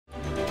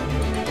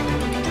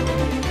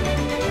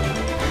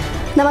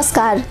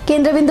नमस्कार,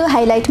 केन्द्रबिन्दु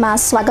हाइलाइटमा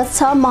स्वागत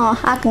छ। म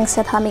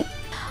आकांक्षा थामी।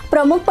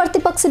 प्रमुख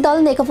प्रतिपक्षी दल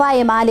नेकपा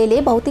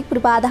एमालेले भौतिक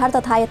पूर्वाधार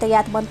तथा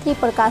यातायात मन्त्री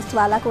प्रकाश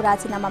ज्वालाको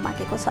राजीनामा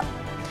मागेको छ।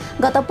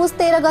 गत पुस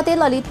 13 गते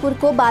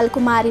ललितपुरको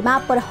बालकुमारीमा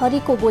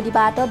प्रहरीको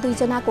गोलीबाट 2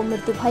 जनाको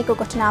मृत्यु भएको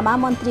घटनामा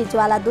मन्त्री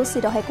ज्वाला दोषी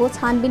रहेको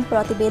छानबिन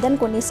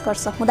प्रतिवेदनको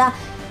निष्कर्ष हुँदा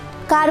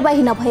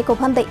कारबाही नभएको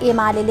भन्दै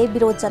एमालेले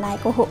विरोध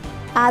जनाएको हो।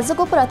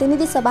 आजको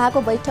प्रतिनिधि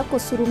सभाको बैठकको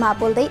सुरुमा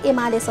बोल्दै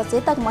एमाले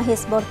सचेतक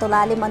महेश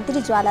बर्तोलाले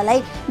मन्त्री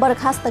ज्वालालाई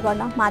बर्खास्त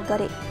गर्न माग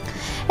गरे।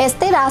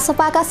 यस्तै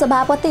रासपाका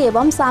सभापति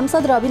एवं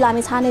सांसद रवि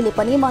लामिछानेले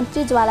पनि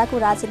मन्त्री ज्वालाको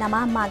राजीनामा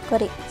माग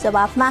गरे।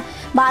 जवाफमा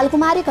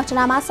बालकुमारी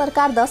घटनामा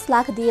सरकार 10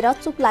 लाख दिएर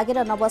चुप लागेर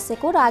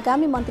नबसेको र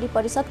आगामी मन्त्री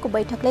परिषदको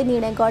बैठकले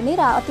निर्णय गर्ने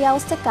र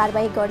अत्यावश्यक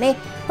कारबाही गर्ने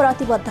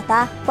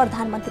प्रतिबद्धता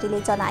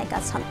प्रधानमन्त्रीले जनाएका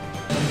छन्।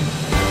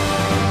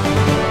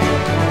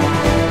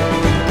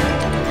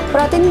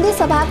 प्रतिनिधि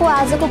सभाको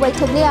आजको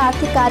बैठकले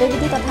आर्थिक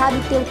कार्यविधि तथा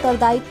वित्तीय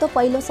उत्तरदायित्व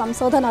पहिलो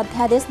संशोधन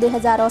अध्यादेश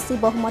 2080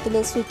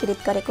 बहुमतले स्वीकृत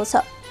गरेको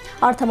छ।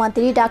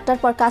 अर्थमन्त्री डाक्टर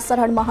प्रकाश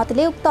शरण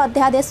महतले उक्त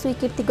अध्यादेश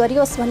स्वीकृति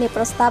गरियोस् भन्ने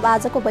प्रस्ताव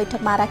आजको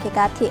बैठकमा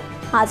राखेका थिए।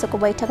 आजको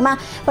बैठकमा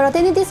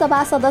प्रतिनिधि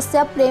सभा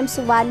सदस्य प्रेम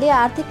सुवालले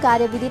आर्थिक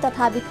कार्यविधि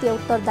तथा वित्तीय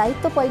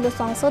उत्तरदायित्व पहिलो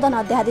संशोधन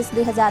अध्यादेश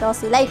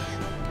 2080 लाई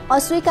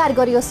अस्वीकार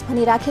गरियोस्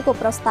भनी राखेको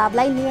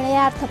प्रस्तावलाई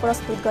निर्णयार्थ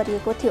प्रस्तुत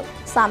गरिएको थियो।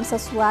 सांसद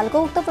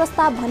सुवालको उक्त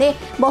प्रस्ताव भने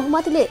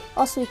बहुमतले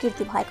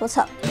अस्वीकृति भएको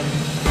छ।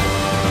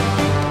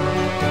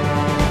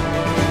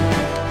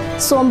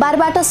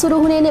 सोमबारबाट सुरु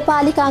हुने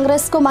नेपाली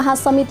कांग्रेसको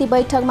महासमिति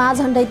बैठकमा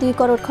झण्डै 2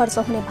 करोड खर्च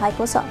हुने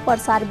भएको छ।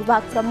 प्रसार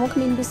विभाग प्रमुख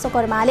मिन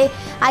विश्वकर्माले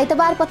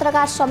आइतबार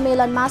पत्रकार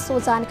सम्मेलनमा सो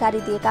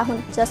जानकारी दिएका हुन्,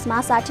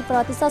 जसमा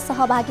 60%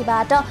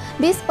 सहभागीबाट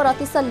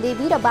 20%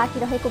 लेबी र बाँकी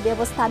रहेको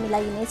व्यवस्था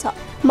मिलाइनेछ।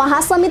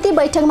 महासमिति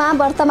बैठकमा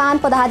वर्तमान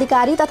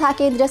पदाधिकारी तथा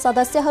केन्द्रीय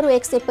सदस्यहरू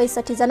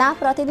 165 जना,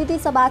 प्रतिनिधि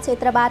सभा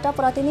क्षेत्रबाट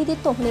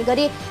प्रतिनिधित्व हुने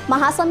गरी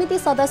महासमिति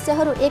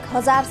सदस्यहरू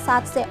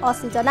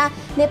 1780 जना,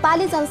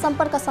 नेपाली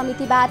जनसम्पर्क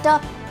समितिबाट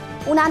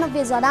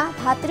 89 जना,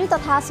 भातृ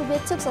तथा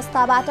शुभेच्छुक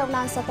संस्थाबाट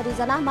 69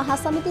 जना,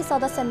 महासमिति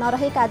सदस्य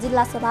नरहेका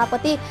जिल्ला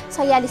सभापति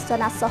 46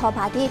 जना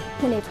सहभागी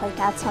हुने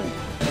भएका छन्।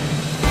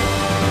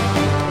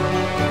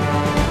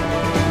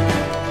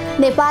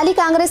 नेपाली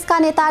कांग्रेसका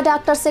नेता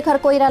डाक्टर शेखर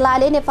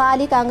कोइरालाले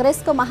नेपाली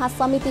कांग्रेसको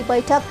महासमिति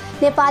बैठक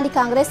नेपाली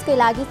कांग्रेसकै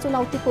लागि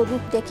चुनौतीको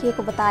रूप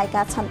देखिएको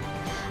बताएका छन्।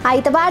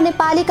 आइतबार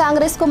नेपाली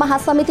कांग्रेसको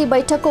महासमिति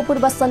बैठकको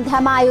पूर्व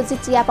सन्ध्यामा आयोजित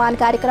चियापान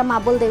कार्यक्रममा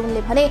बोल्दै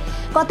उनले भने,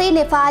 कतै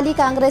नेपाली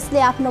कांग्रेसले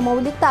आफ्नो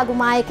मौलिकता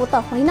गुमाएको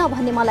त होइन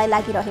भन्ने मलाई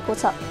लागिरहेको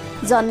छ।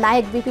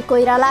 जननायक बीपी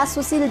कोइराला,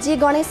 सुशीलजी,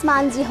 गणेश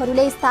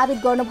मानजीहरूले स्थापित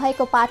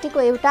गर्नुभएको पार्टीको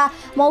एउटा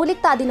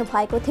मौलिकता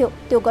दिनुभएको थियो।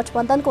 त्यो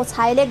गठबन्धनको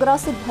छायाले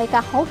ग्रसित भएका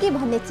हौ कि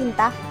भन्ने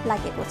चिन्ता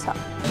लागेको छ।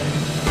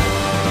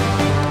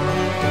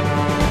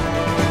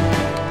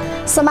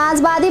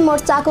 समाजवादी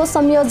मोर्चाको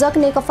संयोजक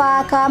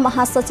नेकपाका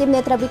महासचिव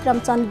नेत्रविक्रम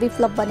चन्द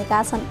विप्लव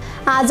बनेका छन्।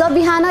 आज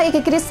बिहान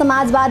एकीकृत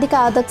समाजवादीका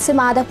अध्यक्ष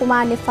माधव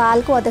कुमार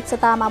नेपालको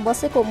अध्यक्षतामा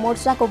बसेको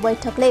मोर्चाको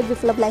बैठकले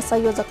विप्लवलाई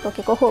संयोजक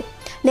तोकेको हो।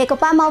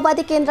 नेकपा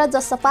माओवादी केन्द्र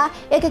जसपा,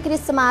 एकीकृत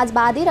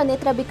समाजवादी र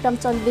नेत्रविक्रम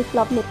चन्द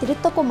विप्लव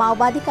नेतृत्वको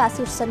माओवादीका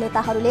शीर्ष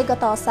नेताहरूले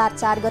गत असार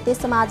 4 गते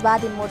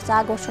समाजवादी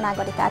मोर्चा घोषणा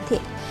गरेका थिए।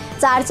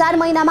 4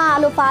 महिनामा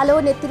आलो पालो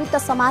नेतृत्व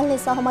सम्हाल्ने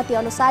सहमति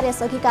अनुसार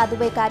यसअघिका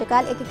दुवै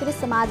कार्यकाल एकीकृत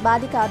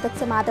समाजवादीका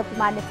अध्यक्ष माधव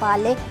कुमार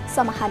नेपालले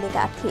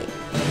सम्हालेका थिए।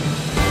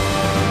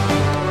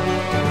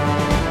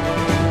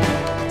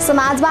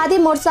 समाजवादी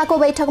मोर्चाको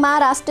बैठकमा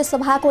राष्ट्रिय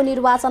सभाको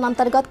निर्वाचन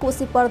अन्तर्गत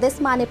कोशी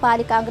प्रदेशमा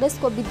नेपाली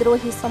कांग्रेसको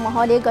विद्रोही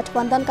समूहले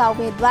गठबन्धनका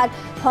उम्मेद्वार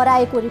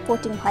हराएको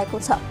रिपोर्टिङ भएको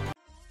छ।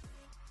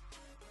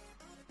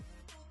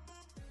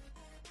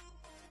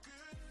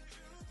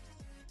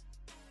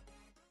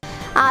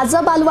 आज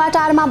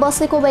बालुवाटारमा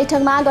बसेको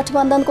बैठकमा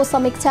गठबन्धनको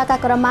समीक्षाका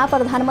क्रममा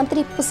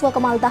प्रधानमन्त्री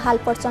पुष्पकमल दाहाल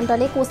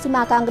प्रचण्डले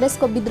कोशीमा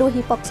कांग्रेसको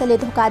विद्रोही पक्षले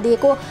धोका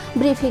दिएको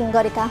ब्रिफिङ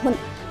गरेका हुन्।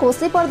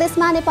 कोशी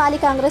प्रदेशमा नेपाली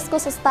कांग्रेसको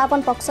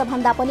संस्थापन पक्ष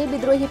भन्दा पनि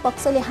विद्रोही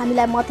पक्षले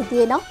हामीलाई मत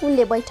दिएन,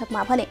 उनले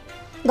बैठकमा भने।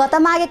 गत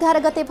माघ 11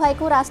 गते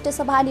भएको राष्ट्रिय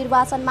सभा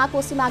निर्वाचनमा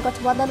कोशीमा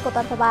गठबन्धनको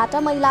तर्फबाट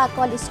महिला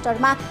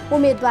क्लस्टरमा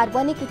उम्मेद्वार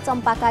बनेकी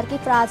चम्पा कार्की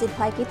पराजित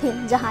भएकी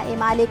थिइन्, जहाँ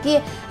एमालेकी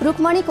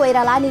रुक्मणी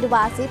कोइराला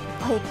निर्वाचित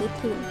भएकी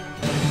थिइन्।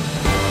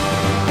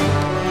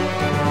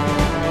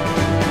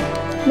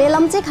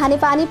 मेलम्ची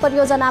खानेपानी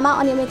परियोजनामा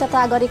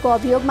अनियमितता गरेको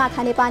अभियोगमा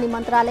खानेपानी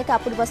मन्त्रालयका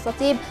पूर्व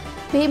सचिव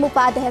भीम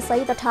उपाध्याय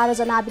सहित 18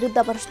 जना विरुद्ध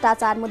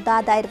भ्रष्टाचार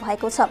मुद्दा दायर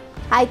भएको छ।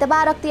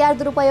 आइतबार अख्तियार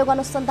दुरुपयोग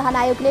अनुसन्धान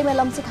आयोगले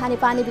मेलम्ची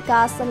खानेपानी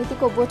विकास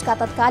समितिको बोर्डका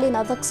तत्कालीन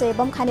अध्यक्ष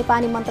एवं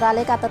खानेपानी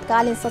मन्त्रालयका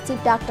तत्कालीन सचिव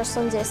डाक्टर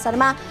सञ्जय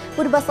शर्मा,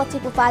 पूर्व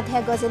सचिव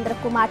उपाध्याय गजेन्द्र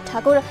कुमार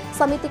ठाकुर,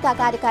 समितिका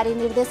कार्यकारी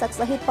निर्देशक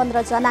सहित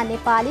 15 जना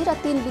नेपाली र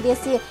 3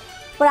 विदेशी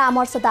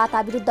परामर्शदाता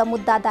विरुद्ध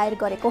मुद्दा दायर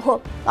गरेको हो।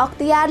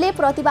 अख्तियारले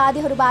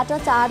प्रतिवादीहरूबाट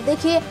 4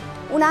 देखि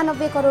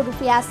 89 करोड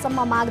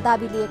रुपियाँसम्म माग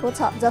दाबी लिएको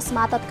छ,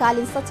 जसमा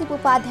तत्कालीन सचिव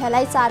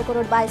उपाध्यायलाई 4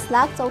 करोड 22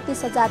 लाख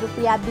 34 हजार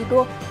रुपियाँ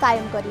बिगो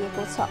कायम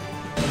गरिएको छ।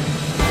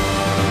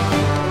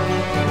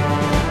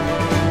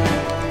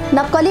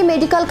 नक्कली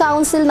मेडिकल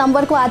काउन्सिल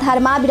नम्बरको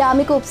आधारमा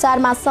बिरामीको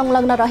उपचारमा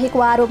संलग्न रहेको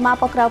आरोपमा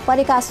पक्राउ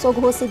परेका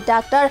स्वघोषित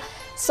डाक्टर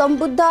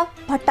सम्बुद्ध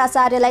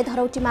भट्टाचार्यलाई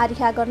धरौटीमा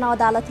रिहा गर्न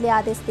अदालतले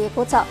आदेश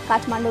दिएको छ।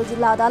 काठमाडौँ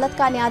जिल्ला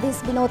अदालतका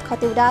न्यायाधीश विनोद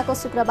खतिवडाको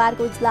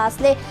शुक्रबारको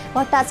इजलासले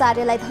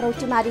भट्टाचार्यलाई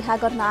धरौटीमा रिहा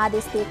गर्न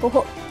आदेश दिएको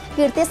हो।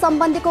 कृत्य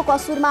सम्बन्धीको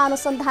कसुरमा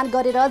अनुसन्धान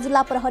गरेर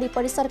जिल्ला प्रहरी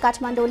परिसर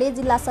काठमाडौँले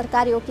जिल्ला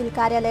सरकारी वकिल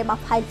कार्यालयमा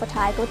फाइल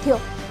पठाएको थियो।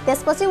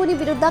 त्यसपछि उनी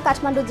विरुद्ध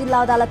काठमाडौँ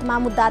जिल्ला अदालतमा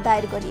मुद्दा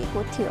दायर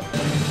गरिएको थियो।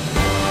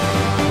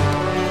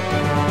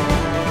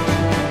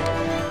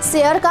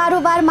 शेयर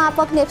कारोबार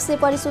मापक नेप्से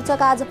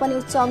परिसूचक आज पनि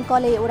उच्च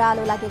अङ्कले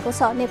ओह्रालो लागेको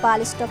छ।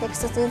 नेपाल स्टक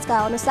एक्सचेन्जका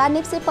अनुसार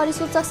नेप्से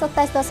परिसूचक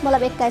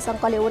 27.21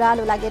 अङ्कले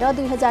ओह्रालो लागेर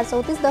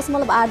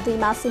 2034.82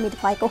 मा सीमित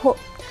भएको हो।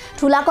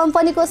 ठूला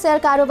कम्पनीको शेयर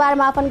कारोबार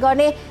मापन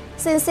गर्ने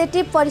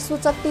सेन्सेटिभ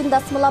परिसूचक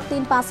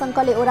 3.35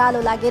 अङ्कले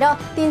ओह्रालो लागेर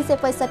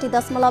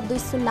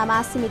 365.20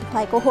 मा सीमित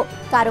भएको हो।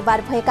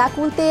 कारोबार भएका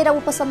कुल 13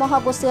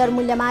 उपसमूहको शेयर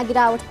मूल्यमा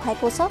गिरावट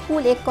भएको छ।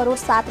 कुल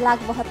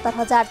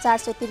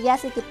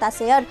 1,07,72,483 किता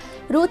शेयर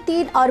रु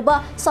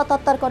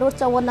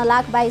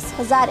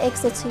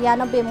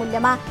 3,77,54,22,196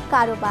 मूल्यमा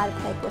कारोबार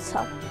भएको छ।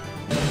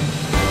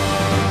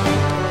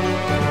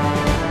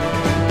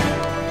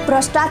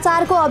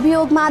 भ्रष्टाचारको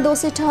अभियोगमा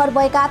दोषी ठहर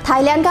भएका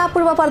थाइल्यान्डका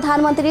पूर्व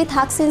प्रधानमन्त्री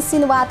थाक्सिन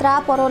सिनवात्रा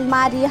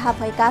परोलमा रिहा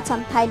भएका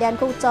छन्।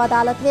 थाइल्यान्डको उच्च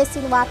अदालतले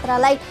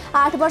सिनवात्रालाई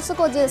 8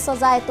 वर्षको जेल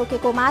सजाय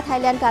तोकेकोमा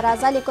थाइल्यान्डका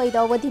राजाले कैद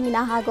अवधि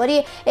मिनाहा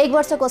गरी 1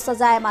 वर्षको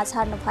सजायमा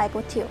छाड्नु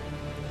भएको थियो।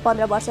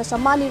 15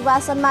 वर्षसम्म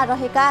निर्वासनमा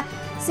रहेका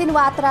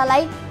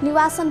सिनवात्रालाई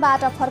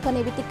निर्वासनबाट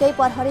फर्कने बित्तिकै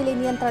प्रहरीले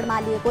नियन्त्रणमा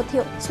लिएको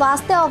थियो।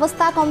 स्वास्थ्य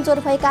अवस्था कमजोर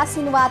भएका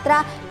सिनवात्रा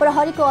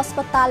प्रहरीको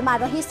अस्पतालमा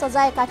रही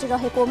सजाय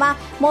काटिरहेकोमा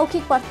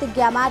मौखिक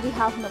प्रतिज्ञामा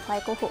रिहा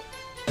हुनुभएको हो।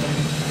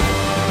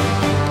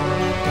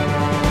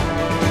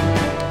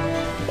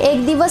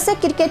 एक दिवसीय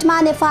क्रिकेटमा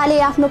नेपालले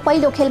आफ्नो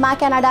पहिलो खेलमा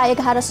क्यानाडा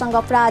 11सँग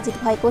पराजित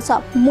भएको छ।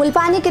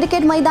 मुलपानी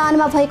क्रिकेट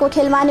मैदानमा भएको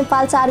खेलमा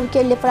नेपाल 4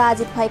 विकेटले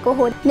पराजित भएको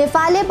हो।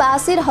 नेपालले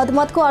बासिर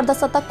हदमतको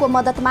अर्धशतकको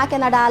मद्दतमा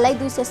क्यानाडालाई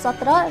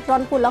 217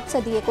 रनको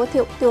लक्ष्य दिएको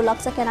थियो। त्यो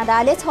लक्ष्य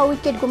क्यानाडाले 6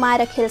 विकेट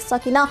गुमाएर खेल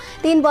सकिन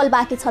 3 बल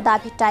बाँकी छँदा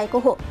भेट्टाएको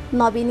हो।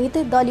 नवनीत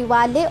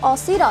दलिवालले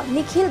 80 र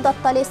निखिल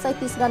दत्तले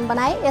 37 रन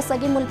बनाए।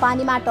 यसअघि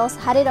मुलपानीमा टस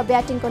हारेर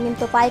ब्याटिङको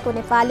निम्तो पाएको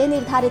नेपालले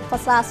निर्धारित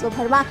 50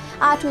 ओभरमा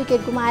 8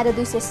 विकेट गुमाएर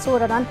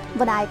 216 रन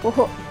बनाएको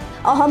हो।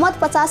 अहमद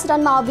 50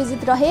 रनमा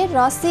अभिजित रहे।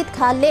 रसिद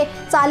खानले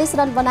 40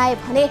 रन बनाए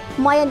भने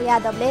मयन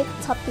यादवले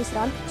 36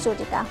 रन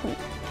जोडेका हुन्।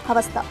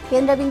 हवस् त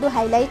केन्द्रबिन्दु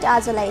हाइलाइट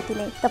आजलाई यति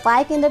नै।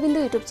 तपाईँ केन्द्रबिन्दु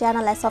युट्युब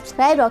च्यानललाई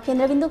सब्स्क्राइब र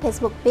केन्द्रबिन्दु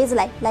फेसबुक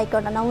पेजलाई लाइक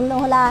गर्न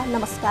नभुल्नुहोला।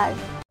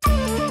 नमस्कार।